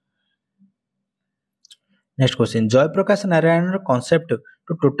 Next question. Joy Prakash Narayan's concept to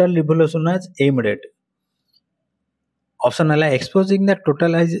total revolution was aimed at. Option A, exposing the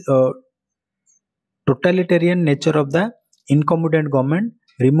totalitarian nature of the incumbent government,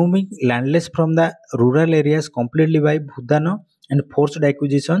 removing landless from the rural areas completely by Bhudana and forced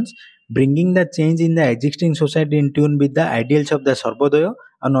acquisitions, bringing the change in the existing society in tune with the ideals of the Sarvodaya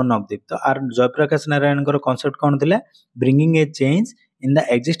and none of them. So, our Joy Prakash Narayan concept कौन थिला? Bringing a change in the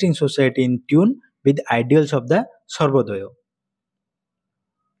existing society in tune with ideals of the Sarvodaya.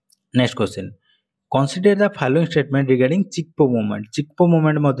 Next question. Consider the following statement regarding Chipko movement. Chipko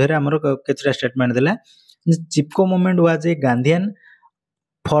movement मध्यरे हमरो केचरा statement दिला. Chipko movement was a Gandhian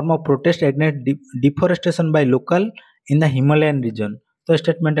form of protest against deforestation by local in the Himalayan region. तो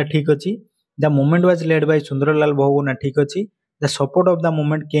statement ठीक अछि. The movement was led by Sundarlal Bahuguna ठीक अछि. The support of the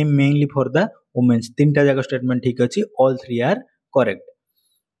movement came mainly for the women. तीनटा जागा statement ठीक अछि. All three are correct.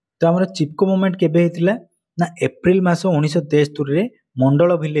 तो हमरो चिपको मूवमेंट केबे हेतिला ना एप्रिल मास 1973 रे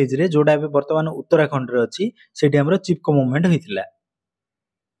मंडल विलेज रे जोडा बे वर्तमान उत्तराखंड रे अछि सेठी हमरो चिपको movement हेतिला.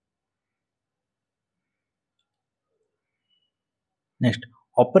 Next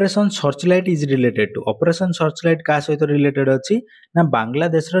operation Searchlight is related to. Operation Searchlight का सहित रिलेटेड अछि ना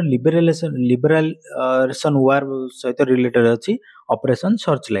बांग्लादेश रो लिबरलेशन वार सहित रिलेटेड अछि operation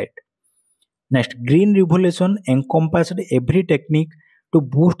Searchlight. Next green revolution एनकम्पास्ड every technique to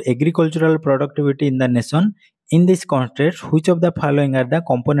boost agricultural productivity in the nation. In this context, which of the following are the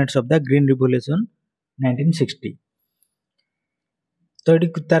components of the Green Revolution 1960? तो ये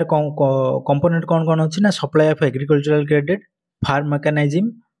तार component कौन होची ना supply of agricultural credit, farm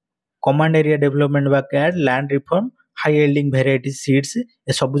mechanism, command area development by CAD, land reform, high yielding variety seeds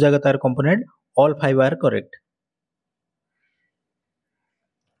ये सब जगह तार component all 5 are correct.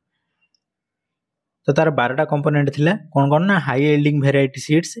 तो तार 12टा कंपोनेंट थिला कोन कोन ना high yielding variety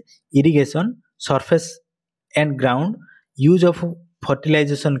seeds, irrigation, surface and ground, use of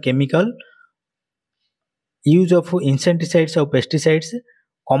fertilisation chemical, use of insecticides और pesticides,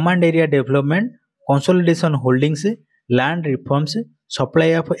 command area development, consolidation holdings, land reforms,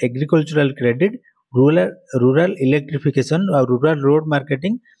 supply of agricultural credit, rural electrification और rural road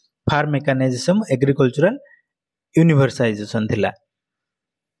marketing, farm mechanisation, agricultural universalization थिला.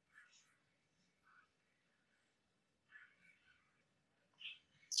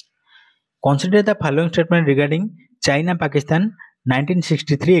 Consider the following statement regarding China-Pakistan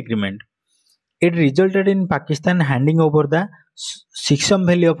 1963 agreement. It resulted in Pakistan handing over the Sikkim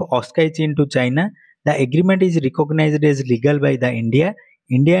Valley of Oskai Chin to China. The agreement is recognized as legal by the India.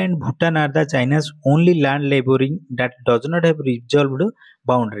 India and Bhutan are the China's only land laboring that does not have resolved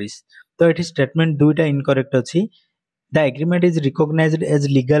boundaries. तो ये statement दुईटा incorrect अच्छी. The agreement is recognized as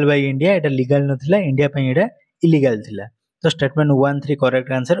legal by India. Etah legal नथिला, India ପାଇଁ एटा illegal थिला. तो statement 1 3 correct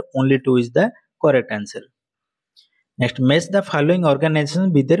answer, only 2 is the correct answer. Next, match the following organizations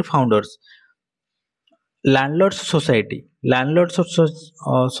with their founders. Landlords Society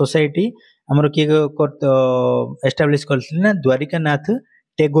ଆମର କିଏ establish କରିଥିଲେ ନା ଦ୍ୱାରିକାନାଥ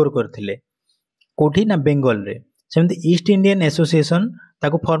ଟେଗୋର କରିଥିଲେ. କୋଉଠି ନା ବେଙ୍ଗଲରେ. ସେମିତି ଇଷ୍ଟ ଇଣ୍ଡିଆନ୍ ଆସୋସିଏସନ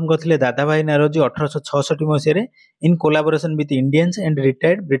ତାକୁ ଫର୍ମ କରିଥିଲେ ଦାଦାଭାଇ ନାରୋଜୀ 1866 ମସିହାରେ in କୋଲାବୋରେସନ ବିଥ୍ Indians and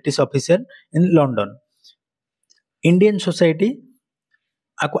retired British officer in London. Indian society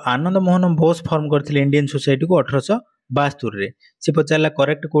ଆକୁ ଆନନ୍ଦ ମୋହନ ବୋଷ ଫର୍ମ କରିଥିଲେ ଇଣ୍ଡିଆନ୍ ସୋସାଇଟିକୁ 1872ରେ. ସେ ପଚାରିଲା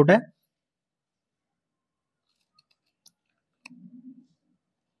କରେକ୍ଟ କୋଉଟା?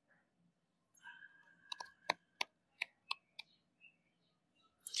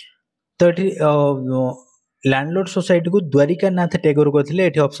 तो ये लैंडलॉर्ड सोसाइटी को द्वारिकानाथ टेगोर करथिले.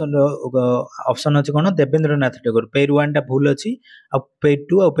 एठी ऑप्शन अछि कोन देवेंद्रनाथ टेगोर. पेज 1 टा भूल अछि आ पेज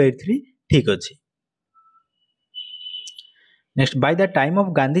 2 आ पेज 3 ठीक अछि. Next, by the time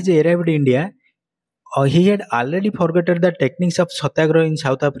of Gandhiji arrived India he had already forgotten the techniques of satyagraha in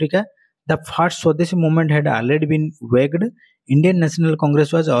South Africa. The first Swadeshi movement had already been waged. Indian National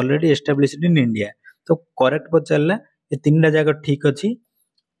Congress was already established in India. तो correct पचारला ए तीनटा जगह ठीक अछि.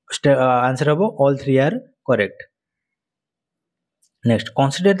 Answer of all 3 are correct. Next,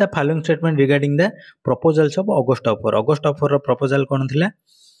 consider the following statement regarding the proposals of August offer. August offer proposal कोन थिला?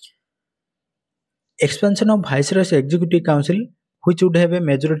 Expansion of Viceroy's Executive Council which would have a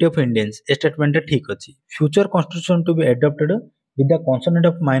majority of Indians. A statement ठीक अछि. Future constitution to be adopted with the consent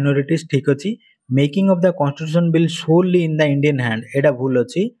of minorities ठीक अछि. Making of the constitution bill solely in the Indian hand एटा भूल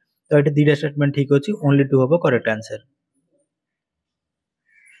अछि. तो एटा दीटा statement ठीक अछि. Only 2 होबो correct answer.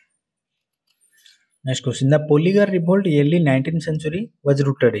 Next question, the polygar revolt early 19th century was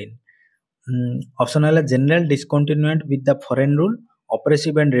rooted in option है general discontinuement with the foreign rule,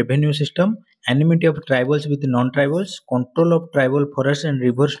 oppressive and revenue system, enmity of tribals with non-tribals, control of tribal forests and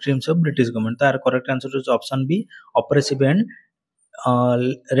river streams of British government. तो correct answer is option B, oppressive and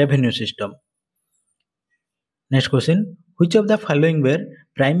revenue system. Next question, which of the following were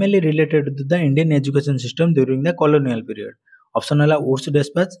primarily related to the Indian education system during the colonial period? Option है Woods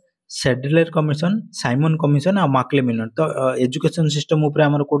Dispatch, Sedler commission, Simon commission आ माक्ले minute. तो education system ऊपर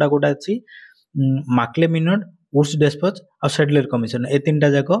हमर कोडा कोडा अछि माक्ले minute, woods dispatch आ Sedler commission. ए तीनटा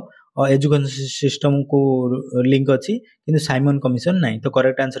जाको education system को लिंक अछि किंतु साइमन कमिशन नाही. तो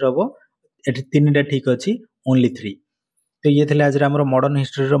करेक्ट आंसर हबो एठी तीनटा ठीक अछि, ओनली 3. तो ये थिला आज हमर मॉडर्न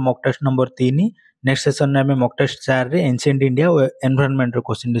हिस्ट्री रो mock test number 3. Next session में हम मॉक टेस्ट 4 रे एंशिएंट इंडिया और environment row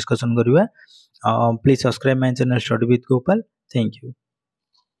question discussion करिवा. Please subscribe my channel study with Gopal. Thank you.